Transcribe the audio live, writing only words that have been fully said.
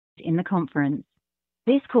in the conference.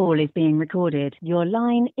 This call is being recorded. Your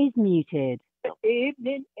line is muted. Good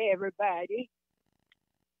evening, everybody.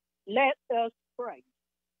 Let us pray.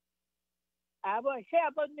 Our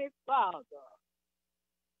Heavenly Father,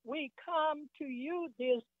 we come to you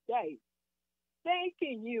this day,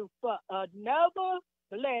 thanking you for another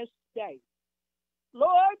blessed day.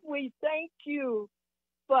 Lord, we thank you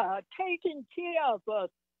for taking care of us,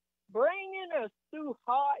 bringing us through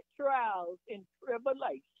hard trials and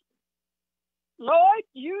tribulations. Lord,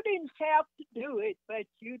 you didn't have to do it, but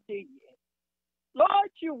you did. Lord,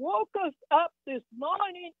 you woke us up this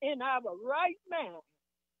morning in our right mind,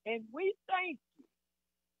 and we thank you.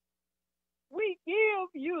 We give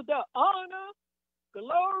you the honor,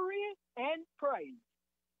 glory, and praise.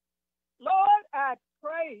 Lord, I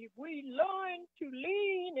pray we learn to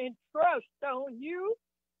lean and trust on you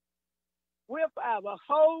with our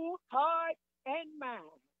whole heart and mind,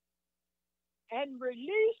 and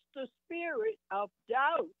release the spirit of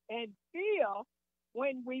doubt and fear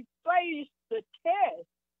when we face the test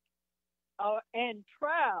and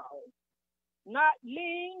trials, not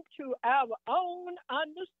lean to our own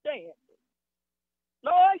understanding.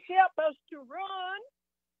 Lord, help us to run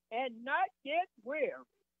and not get weary.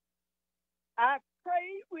 I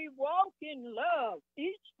pray we walk in love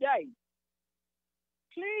each day.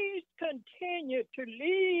 Please continue to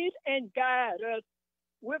lead and guide us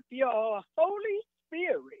with your Holy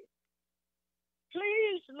Spirit.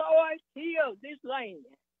 Please, Lord, heal this land.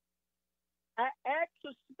 I ask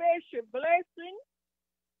a special blessing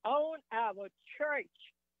on our church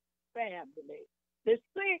family, the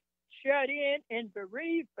sick, shut in, and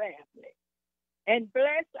bereaved family, and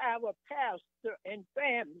bless our pastor and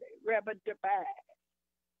family, Reverend Tobias.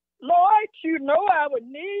 Lord, you know our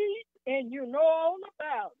needs and you know all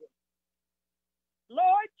about it.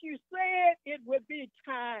 Lord, you said it would be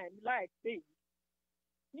time like this.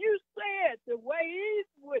 You said the ways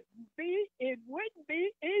wouldn't be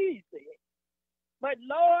easy. But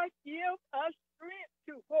Lord, give us strength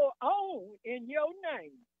to go on in your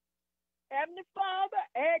name. Heavenly Father,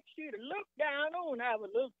 I ask you to look down on our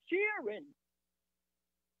little children.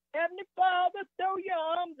 Heavenly Father, throw your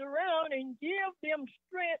arms around and give them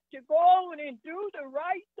strength to go on and do the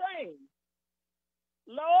right thing.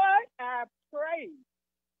 Lord, I pray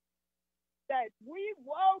that we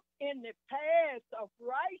walk in the path of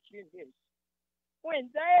righteousness when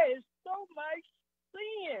there is so much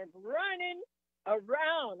sin running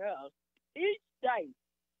around us each day.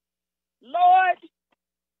 Lord,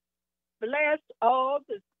 bless all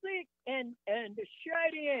the sick and the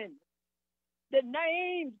shut-in, the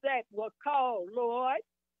names that were called, Lord.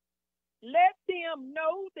 Let them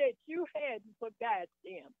know that you hadn't forgot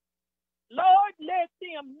them. Lord, let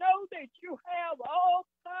them know that you have all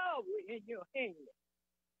power in your hand.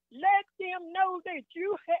 Let them know that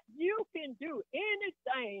you can do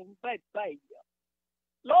anything but fail.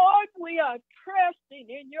 Lord, we are trusting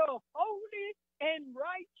in your holy and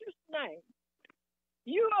righteous name.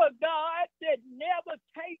 You are God that never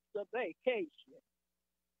takes a vacation.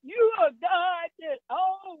 You are God that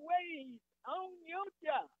always on your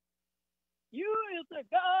job. You is a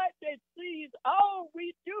God that sees all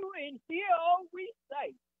we do and hear all we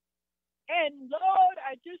say. And Lord,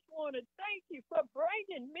 I just want to thank you for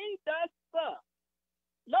bringing me thus far.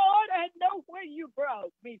 Lord, I know where you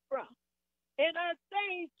brought me from. And I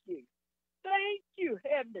thank you. Thank you,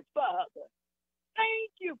 Heavenly Father.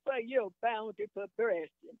 Thank you for your bountiful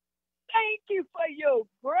blessing. Thank you for your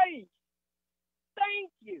grace.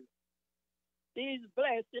 Thank you. These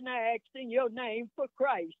blessings I ask in your name for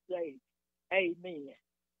Christ's sake. Amen.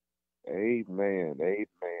 Amen.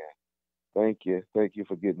 Amen. Thank you. Thank you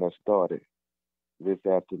for getting us started this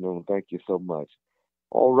afternoon. Thank you so much.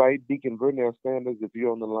 All right, Deacon Vernell Sanders, if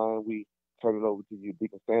you're on the line, we turn it over to you.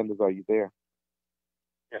 Deacon Sanders, are you there?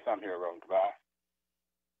 Yes, I'm here, Reverend Tobias.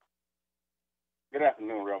 Good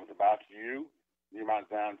afternoon, Reverend Tobias, to you, Mount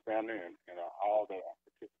Zion family, and all that are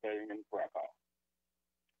participating in the prayer call.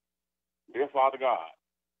 Dear Father God,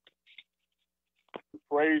 we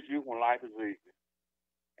praise you when life is easy,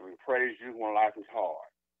 and we praise you when life is hard.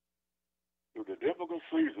 Through the difficult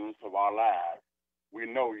seasons of our lives, we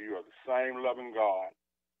know you are the same loving God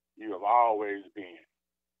you have always been.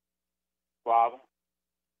 Father,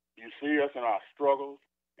 you see us in our struggles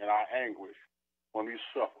and our anguish when we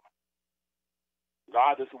suffer.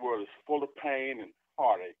 God, this world is full of pain and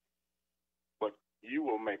heartache, but you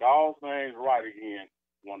will make all things right again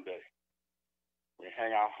one day. We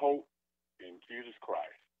hang our hope in Jesus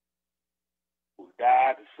Christ, who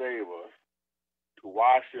died to save us, to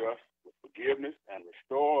wash us with forgiveness and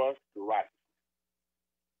restore us to righteousness.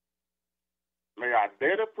 May our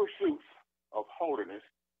daily pursuits of holiness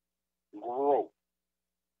growth.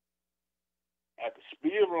 At the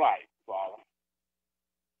speed of light, Father,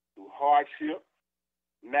 through hardship,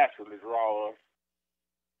 naturally draw us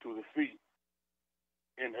to the feet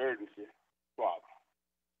in urgency, Father.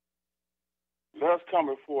 Let us come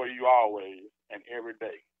before you always and every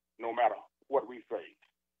day, no matter what we face.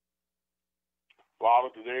 Father,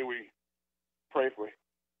 today we pray for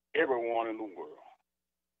everyone in the world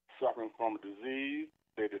suffering from a disease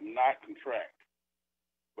they did not contract,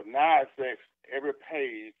 but now affects every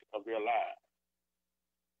page of their lives.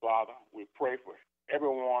 Father, we pray for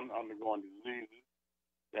everyone undergoing diseases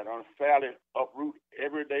that unfairly uproot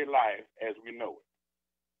everyday life as we know it.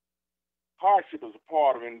 Hardship is a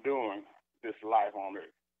part of enduring this life on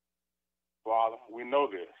earth. Father, we know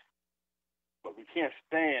this, but we can't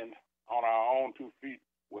stand on our own 2 feet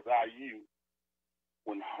without you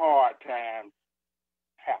when hard times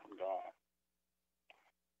happen, God.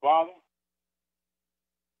 Father,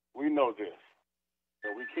 we know this,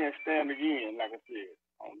 that we can't stand again, like I said,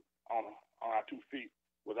 on our 2 feet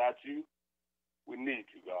without you. We need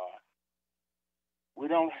you, God. We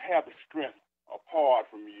don't have the strength apart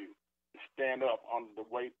from you to stand up under the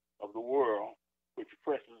weight of the world which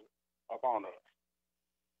presses upon us.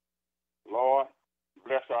 Lord,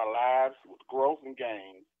 bless our lives with growth and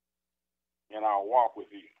gain in our walk with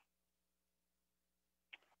you.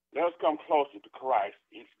 Let us come closer to Christ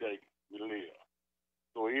each day we live.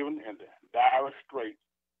 So even in the direst straits,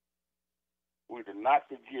 we do not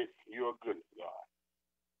forget your goodness, God.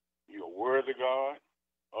 You are worthy, God,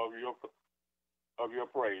 of your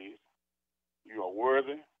praise. You are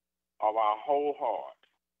worthy of our whole heart.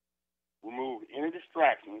 Remove any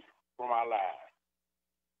distractions from our lives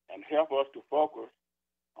and help us to focus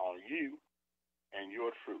on you and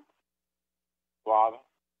your truth. Father,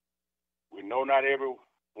 we know not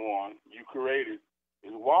everyone you created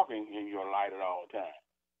is walking in your light at all times.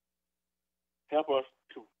 Help us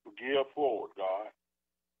to forgive forward, God.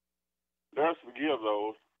 Let us forgive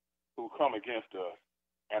those who come against us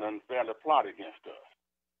and unfairly plot against us.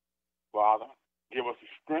 Father, give us the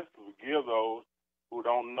strength to forgive those who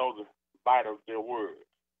don't know the bite of their words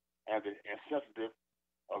and the insensitive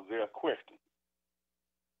of their questions.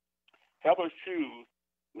 Help us choose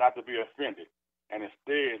not to be offended and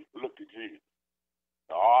instead look to Jesus,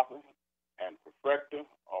 the author and perfecter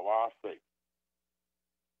of our faith.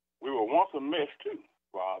 We were once a mess too,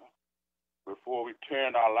 Father, before we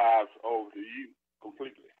turned our lives over to you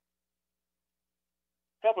completely.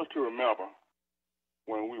 Help us to remember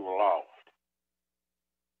when we were lost,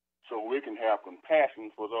 so we can have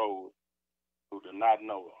compassion for those who do not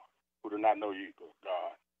know you,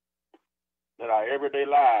 God. That our everyday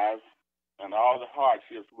lives and all the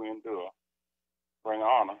hardships we endure bring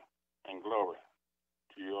honor and glory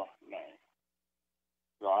to your name.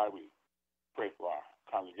 God, we pray for our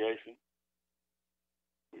congregation.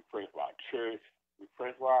 We pray for our church. We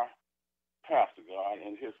pray for our pastor, God,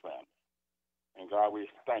 and his family. And God, we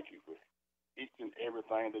thank you for each and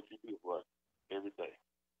everything that you do for us every day.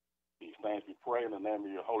 These things we pray in the name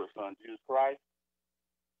of your Holy Son, Jesus Christ.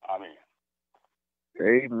 Amen.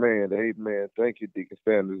 Amen. Amen. Thank you, Deacon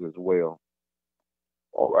Sanders, as well.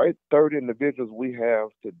 All right, third individuals we have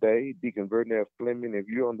today, Deacon Vernell Fleming. If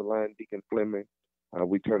you're on the line, Deacon Fleming,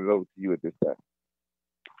 we turn it over to you at this time.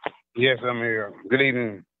 Yes, I'm here. Good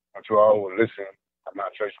evening to all who listen at my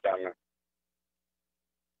church family.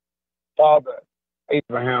 Father,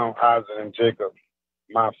 Abraham, Isaac, and Jacob,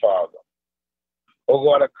 my father. Oh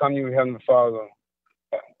God, I come to you, Heavenly Father,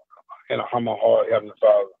 in a humble heart, Heavenly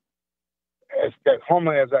Father. As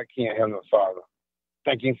humble as I can, Heavenly Father.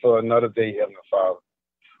 Thank you for another day, Heavenly Father.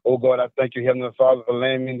 Oh God, I thank you, Heavenly Father, for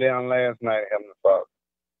laying me down last night, Heavenly Father.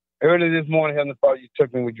 Early this morning, Heavenly Father, you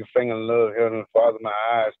took me with your finger of love, Heavenly Father. My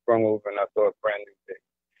eyes sprung open and I saw a brand new day.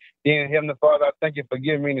 Then, Heavenly Father, I thank you for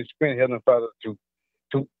giving me the strength, Heavenly Father,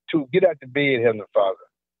 to get out the bed, Heavenly Father.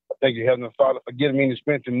 I thank you, Heavenly Father, for giving me the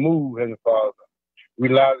strength to move, Heavenly Father.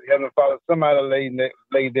 Realize, Heavenly Father, somebody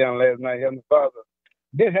laid down last night, Heavenly Father,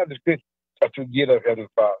 didn't have the strength to get up, Heavenly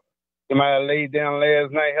Father. Somebody laid down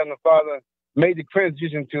last night, Heavenly Father, made the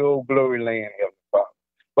transition to old glory land, Heavenly Father.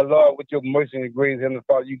 But Lord, with your mercy and grace, Heavenly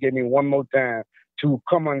Father, you gave me one more time to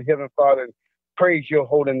come on, Heavenly Father, and praise your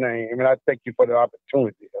holy name. And I thank you for the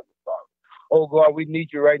opportunity, Heavenly Father. Oh God, we need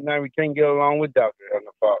you right now. We can't get along without you,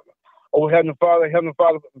 Heavenly Father. Oh Heavenly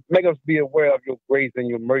Father, make us be aware of your grace and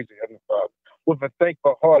your mercy, Heavenly Father. With a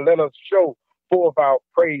thankful heart, let us show forth our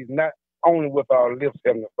praise, not only with our lips,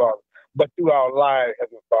 Heavenly Father, but through our lives,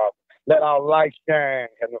 Heavenly Father. Let our light shine,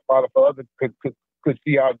 Heavenly Father, for others could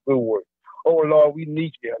see our good work. Oh, Lord, we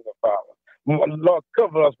need you, Heavenly Father. Lord,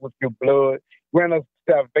 cover us with your blood. Grant us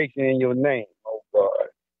salvation in your name, oh God.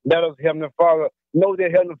 Let us, Heavenly Father, know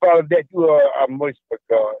that, Heavenly Father, that you are our merciful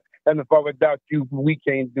God. Heavenly Father, without you, we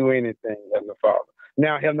can't do anything, Heavenly Father.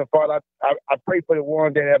 Now, Heavenly Father, I pray for the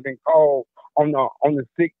ones that have been called on the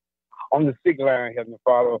sick line, Heavenly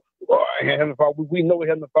Father. Heavenly Father, we know,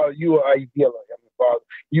 Heavenly Father, you are a healer, Heavenly Father.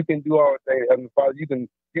 You can do all things, Heavenly Father. You can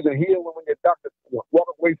heal when the doctor walk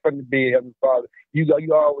away from the bed, Heavenly Father. You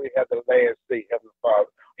always have the last say, Heavenly Father.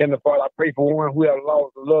 Heavenly Father, I pray for one who has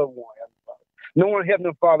lost a loved one, Heavenly Father. Knowing,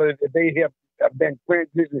 Heavenly Father, that they have been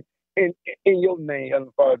transitioned in your name,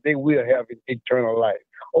 Heavenly Father, they will have eternal life.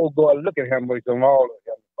 Oh God, look at how much of all of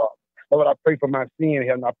Heavenly Father. Lord, I pray for my sin,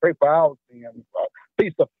 Heavenly. I pray for our sin, Heavenly Father.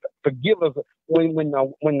 Please forgive us when we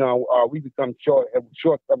become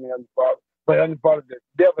shortcoming, Heavenly Father. But Heavenly Father, the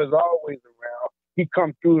devil is always around. He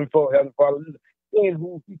comes through and for Heavenly Father, seeing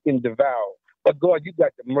who he can devour. But God, you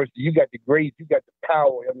got the mercy, you got the grace, you got the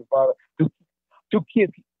power, Heavenly Father, to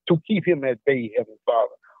keep him at bay, Heavenly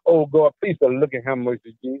Father. Oh God, please look at how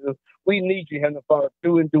mercy, Jesus. We need you, Heavenly Father,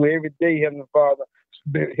 through and through every day, Heavenly Father.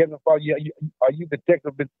 Heavenly Father, you protect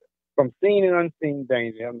us from seen and unseen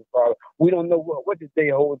danger, Heavenly Father. We don't know what the day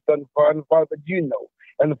holds, Heavenly Father, but you know.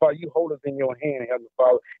 Heavenly Father, you hold us in your hand, Heavenly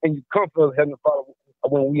Father, and you comfort us, Heavenly Father,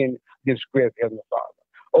 when we in distress, Heavenly Father.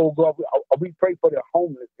 Oh God, we pray for the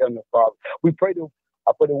homeless, Heavenly Father. We pray for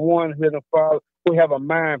the ones, Heavenly Father, who have a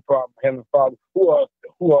mind problem, Heavenly Father, who are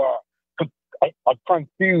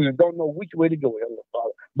confused, don't know which way to go, Heavenly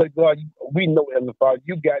Father. But God, we know, Heavenly Father,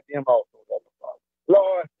 you got them also, Heavenly Father.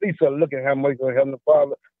 Lord, please look at how much, Heavenly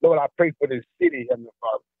Father. Lord, I pray for this city, Heavenly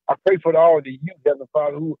Father. I pray for all the youth, Heavenly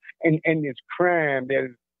Father, who in this crime that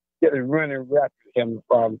is running rapidly, Heavenly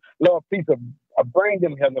Father. Lord, please bring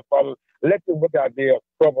them, Heavenly Father. Let them work out their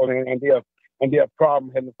trouble and their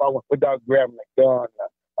problem, Heavenly Father, without grabbing a gun,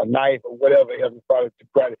 a knife, or whatever, Heavenly Father, to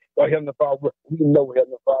practice. Lord, Heavenly Father, we know,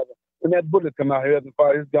 Heavenly Father, when that bullet come out, Heavenly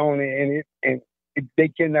Father, it's gone and they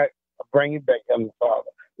cannot bring it back, Heavenly Father.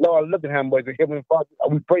 Lord, look at how much, Heavenly Father,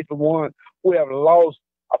 we pray for one who have lost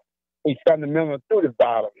a family member through the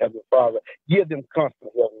violence, Heavenly Father. Give them comfort,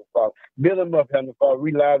 Heavenly Father. Build them up, Heavenly Father,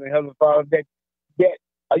 realizing, Heavenly Father, that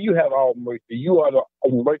you have all mercy. You are the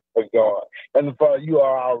merciful God. Heavenly Father, you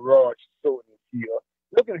are our rod, sword, and shield.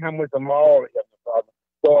 Look at how much of all, Heavenly Father.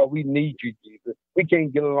 God, we need you, Jesus. We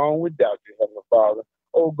can't get along without you, Heavenly Father.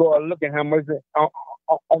 Oh God, look at how much on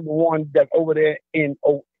the one that's over there in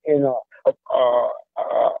that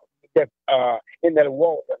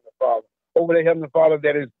wall, Heavenly Father. Over there, Heavenly Father,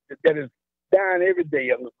 that is dying every day,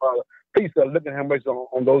 Heavenly Father. Please look at how much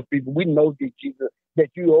on those people. We know that Jesus, that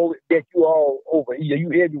you all over here,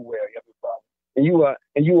 you everywhere, Heavenly Father, and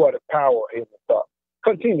you are the power, Heavenly Father.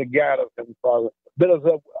 Continue to guide us, Heavenly Father. Build us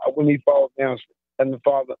up when we fall down, Heavenly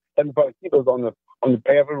Father. Heavenly Father, keep us on the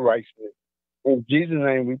path of righteousness. In Jesus'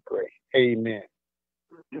 name we pray. Amen.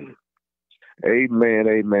 Amen.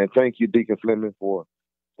 Amen. Thank you, Deacon Fleming, for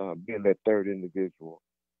being that third individual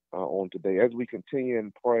on today. As we continue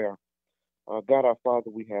in prayer, God our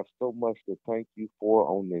Father, we have so much to thank you for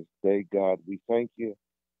on this day, God. We thank you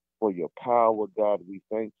for your power, God. We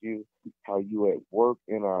thank you how you at work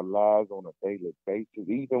in our lives on a daily basis,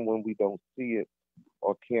 even when we don't see it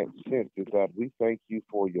or can't sense it, God. We thank you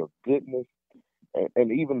for your goodness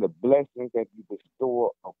and even the blessings that you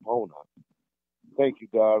bestow upon us. Thank you,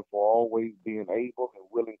 God, for always being able and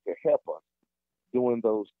willing to help us during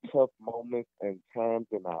those tough moments and times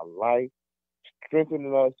in our life,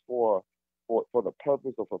 strengthening us for the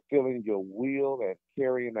purpose of fulfilling your will and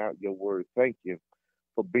carrying out your word. Thank you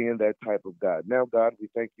for being that type of God. Now, God, we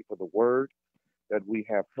thank you for the word that we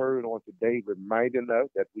have heard on today, reminding us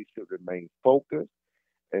that we should remain focused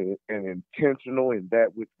and intentional in that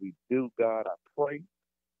which we do, God. I pray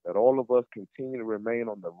that all of us continue to remain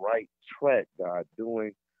on the right track, God,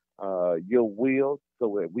 doing your will,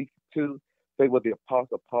 so that we too say what the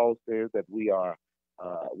Apostle Paul says, that we have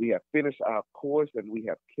finished our course and we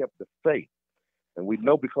have kept the faith. And we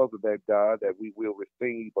know because of that, God, that we will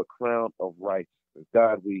receive a crown of righteousness.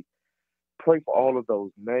 God, we pray for all of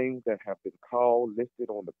those names that have been called, listed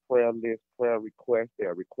on the prayer list, prayer requests. They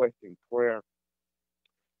are requesting prayer.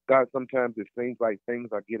 God, sometimes it seems like things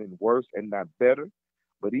are getting worse and not better.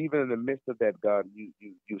 But even in the midst of that, God, you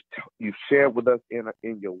share with us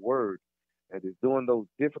in your word that is during those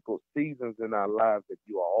difficult seasons in our lives that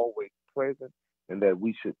you are always present and that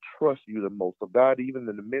we should trust you the most. So God, even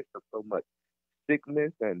in the midst of so much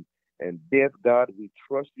sickness and death, God, we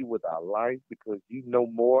trust you with our lives because you know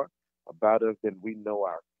more about us than we know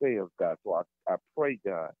ourselves, God. So I pray,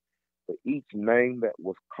 God, for each name that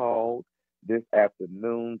was called this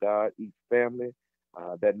afternoon, God, each family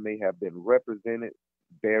that may have been represented,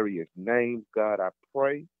 various names, God, I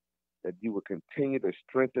pray that you will continue to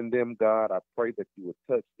strengthen them, God. I pray that you will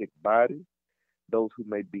touch sick bodies, those who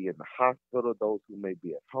may be in the hospital, those who may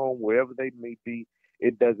be at home, wherever they may be.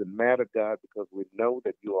 It doesn't matter, God, because we know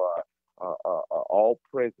that you are all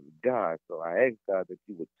present, God. So I ask, God, that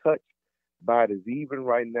you would touch bodies even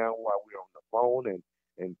right now while we're on the phone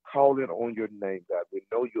and calling on your name, God. We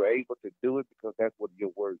know you're able to do it because that's what your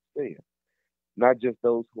word says. Not just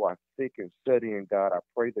those who are sick and shut in, God. I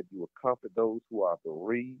pray that you will comfort those who are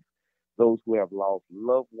bereaved, those who have lost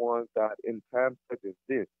loved ones, God. In times such as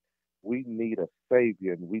this, we need a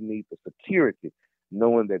Savior and we need the security,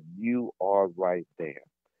 knowing that you are right there.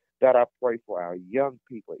 God, I pray for our young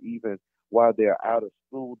people, even while they're out of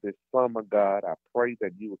school this summer, God. I pray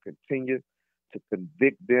that you will continue to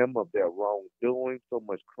convict them of their wrongdoing. So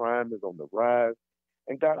much crime is on the rise.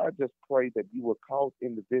 And God, I just pray that you will cause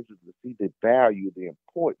individuals to see the value, the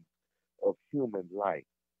importance of human life.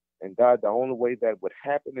 And God, the only way that would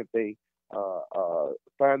happen if they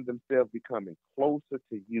find themselves becoming closer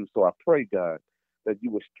to you. So I pray, God, that you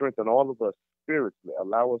would strengthen all of us spiritually,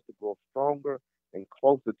 allow us to grow stronger and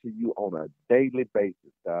closer to you on a daily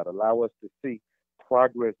basis, God. Allow us to see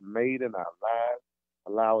progress made in our lives.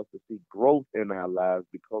 Allow us to see growth in our lives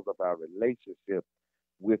because of our relationship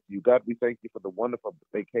with you. God, we thank you for the wonderful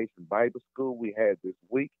vacation Bible school we had this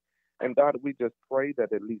week. And God, we just pray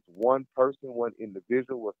that at least one person, one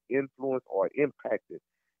individual was influenced or impacted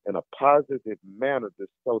in a positive manner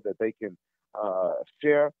just so that they can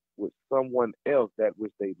share with someone else that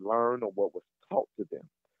which they learned or what was taught to them.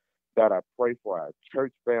 God, I pray for our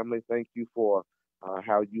church family. Thank you for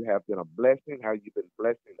how you have been a blessing, how you've been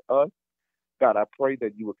blessing us. God, I pray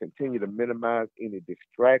that you will continue to minimize any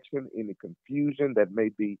distraction, any confusion that may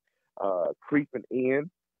be creeping in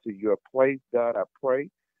to your place. God, I pray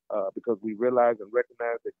because we realize and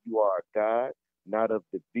recognize that you are a God, not of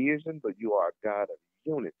division, but you are a God of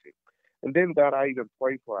unity. And then, God, I even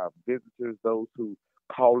pray for our visitors, those who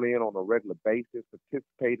call in on a regular basis,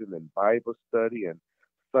 participating in Bible study and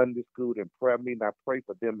Sunday school and prayer meeting. I pray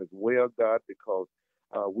for them as well, God, because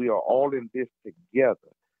we are all in this together.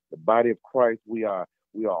 The body of Christ, we are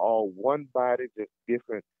all one body, just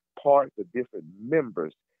different parts of different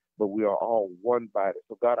members, but we are all one body.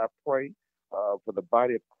 So God, I pray for the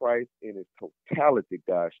body of Christ in its totality,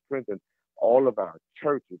 God. Strengthen all of our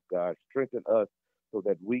churches, God. Strengthen us so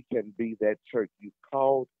that we can be that church you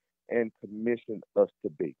called and commissioned us to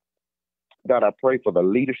be. God, I pray for the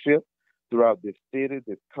leadership throughout this city,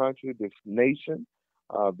 this country, this nation.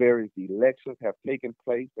 Various elections have taken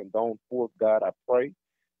place and gone forth. God, I pray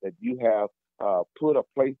that you have put or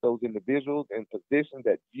placed those individuals in positions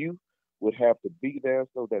that you would have to be there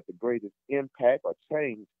so that the greatest impact or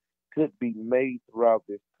change could be made throughout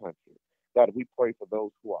this country. God, we pray for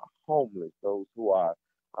those who are homeless, those who are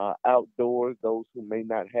outdoors, those who may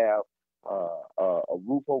not have a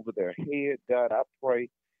roof over their head. God, I pray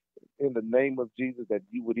in the name of Jesus that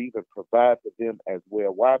you would even provide for them as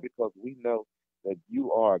well. Why? Because we know that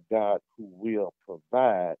you are a God who will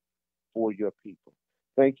provide for your people.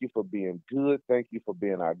 Thank you for being good. Thank you for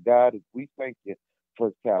being our God. We thank you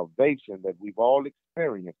for salvation that we've all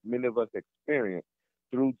experienced, many of us experienced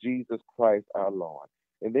through Jesus Christ our Lord.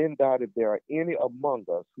 And then, God, if there are any among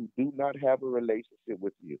us who do not have a relationship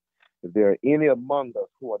with you, if there are any among us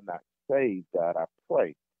who are not saved, God, I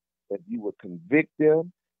pray that you would convict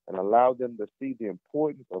them and allow them to see the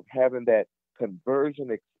importance of having that conversion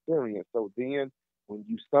experience. So then, when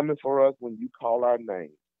you summon for us, when you call our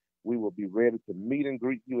name, we will be ready to meet and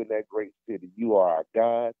greet you in that great city. You are our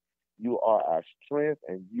God, you are our strength,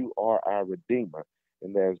 and you are our Redeemer.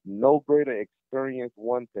 And there's no greater experience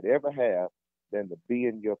one could ever have than to be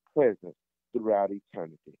in your presence throughout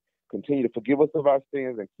eternity. Continue to forgive us of our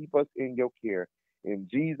sins and keep us in your care. In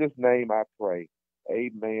Jesus' name I pray.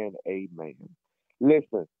 Amen. Amen.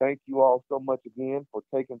 Listen, thank you all so much again for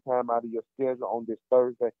taking time out of your schedule on this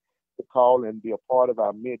Thursday to call and be a part of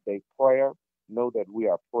our midday prayer. Know that we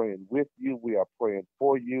are praying with you. We are praying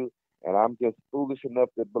for you. And I'm just foolish enough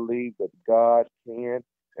to believe that God can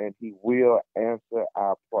and he will answer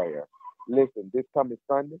our prayer. Listen, this coming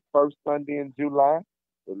Sunday, first Sunday in July,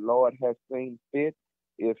 the Lord has seen fit.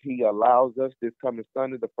 If he allows us this coming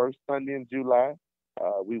Sunday, the first Sunday in July,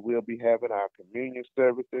 we will be having our communion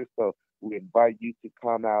services. So we invite you to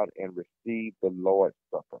come out and receive the Lord's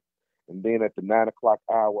Supper. And then at the 9 o'clock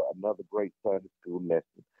hour, another great Sunday school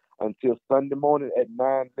lesson. Until Sunday morning at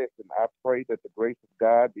 9, listen, I pray that the grace of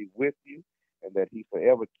God be with you and that he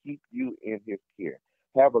forever keep you in his care.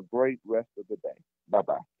 Have a great rest of the day.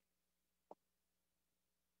 Bye-bye.